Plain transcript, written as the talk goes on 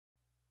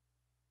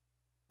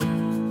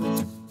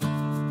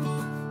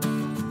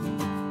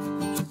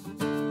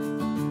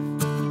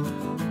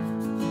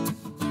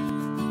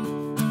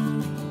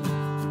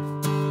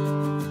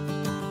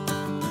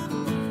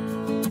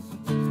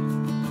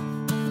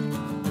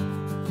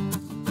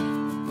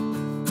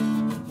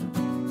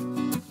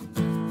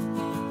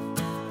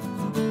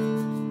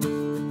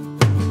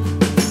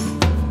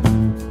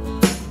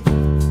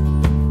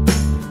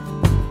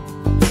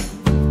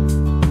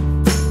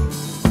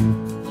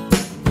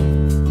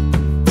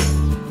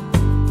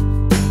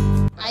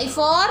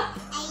for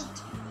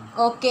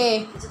okay.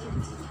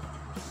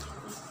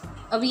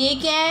 अब ये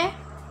क्या है?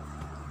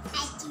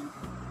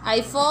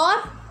 आई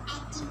फॉर,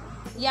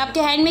 ये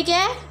आपके हैंड में क्या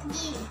है?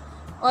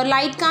 और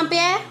लाइट कहाँ पे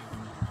है?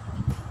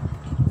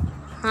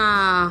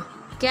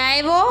 हाँ, क्या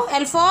है वो?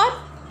 एल फॉर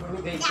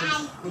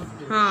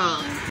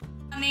हाँ।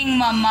 मॉर्निंग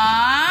मम्मा।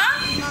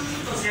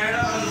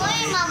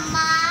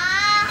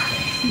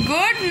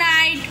 गुड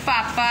नाइट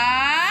पापा।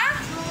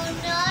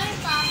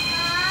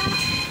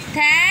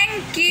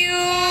 Thank you.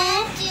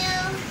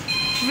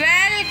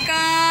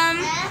 Welcome.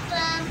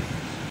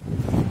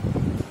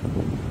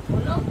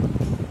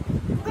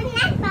 Good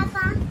night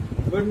पापा।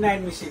 Good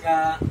night Mishika.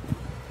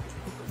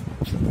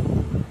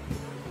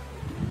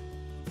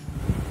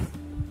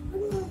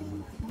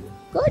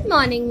 Good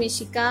morning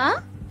Mishika.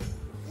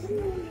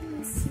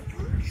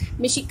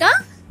 Mishika,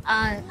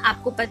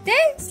 आपको पता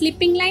है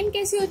स्लीपिंग लाइन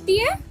कैसे होती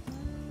है?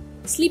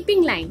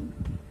 स्लीपिंग लाइन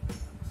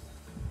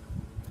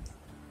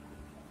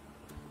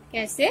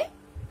कैसे?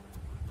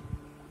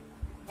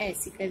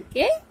 ऐसे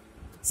करके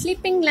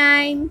स्लीपिंग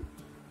लाइन।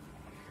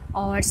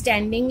 और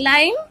स्टैंडिंग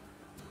लाइन।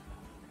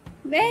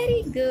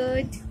 Very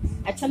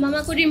good. अच्छा, मामा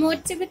को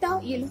रिमोट से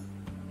बताओ, ये लो,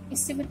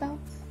 इससे बताओ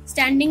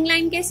स्टैंडिंग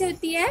लाइन कैसे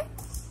होती है?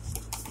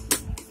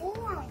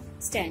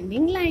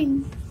 स्टैंडिंग लाइन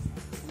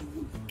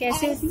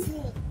कैसे होती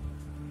है?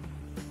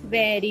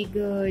 Very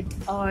good.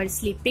 और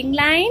स्लीपिंग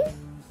लाइन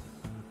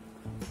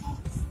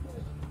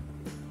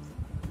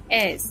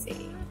ऐसे।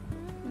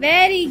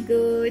 Very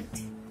good.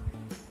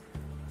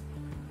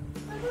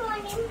 गुड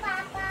मॉर्निंग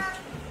पापा।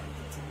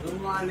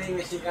 Good morning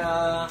Mishika.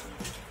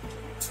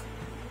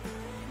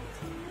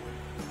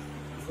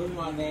 Good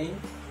morning.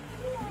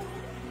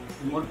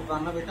 Remote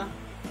पकड़ना बेटा।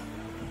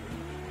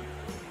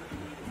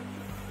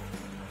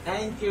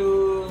 Thank you.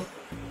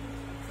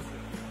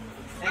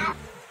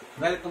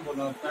 वेलकम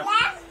बोलो।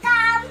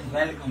 Welcome.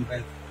 Welcome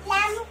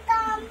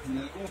welcome.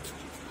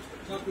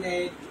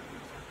 Chocolate.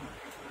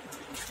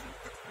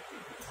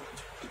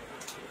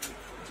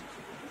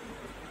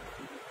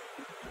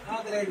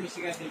 Chocolate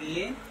Mishika के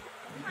लिए। ये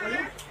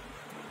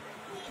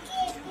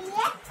भी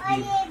है और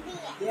ये भी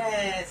है।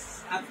 यस,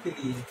 आपके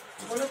लिए।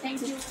 बोलो thank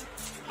you.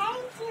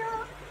 Thank you.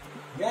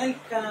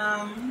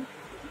 Welcome.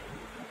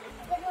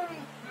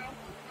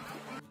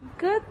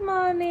 Good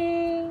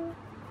morning.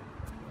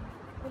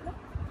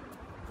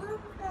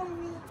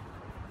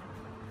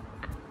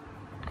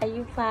 Are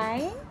you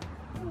fine?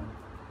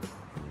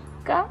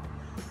 Come.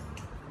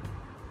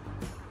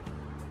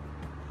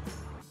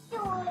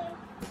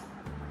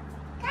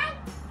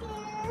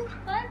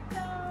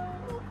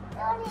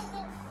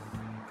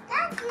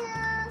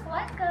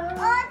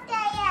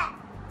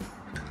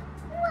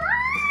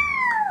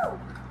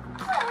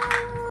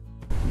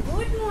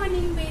 Good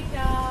morning,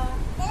 beta.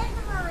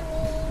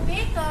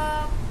 Wake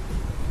up.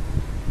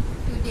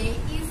 Today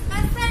is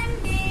a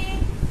Sunday.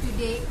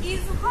 Today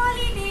is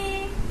holiday.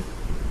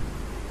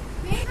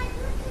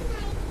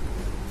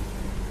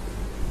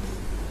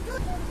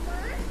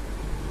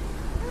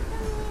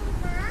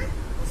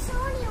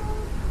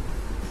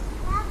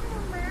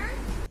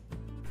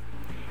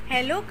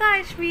 Hello,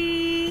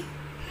 Kashmi.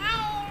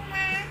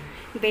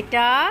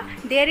 Beta,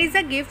 there is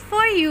a gift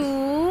for you.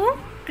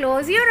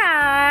 Close your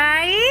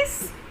eyes.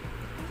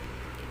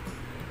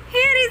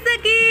 Here is the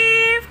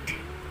gift.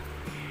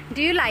 Do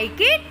you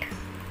like it?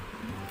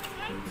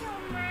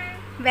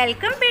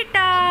 Welcome,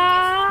 beta.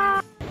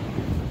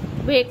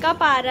 Wake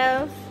up,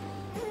 Arav.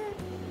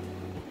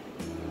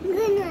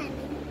 Good morning.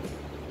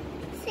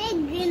 Say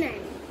good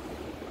morning.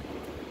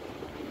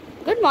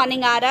 Good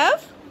morning, Arav.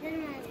 Good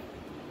morning.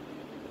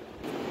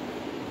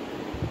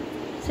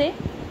 Say.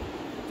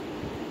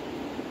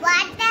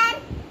 Water.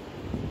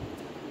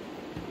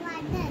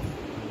 Water.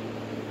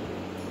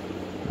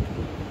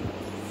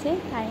 Say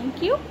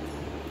thank you.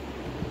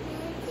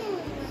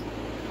 Thank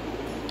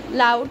you.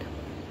 Loud.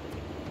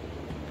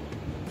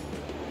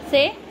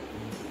 Say.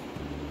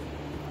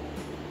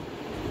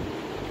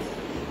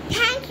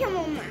 Thank you,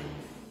 Mama.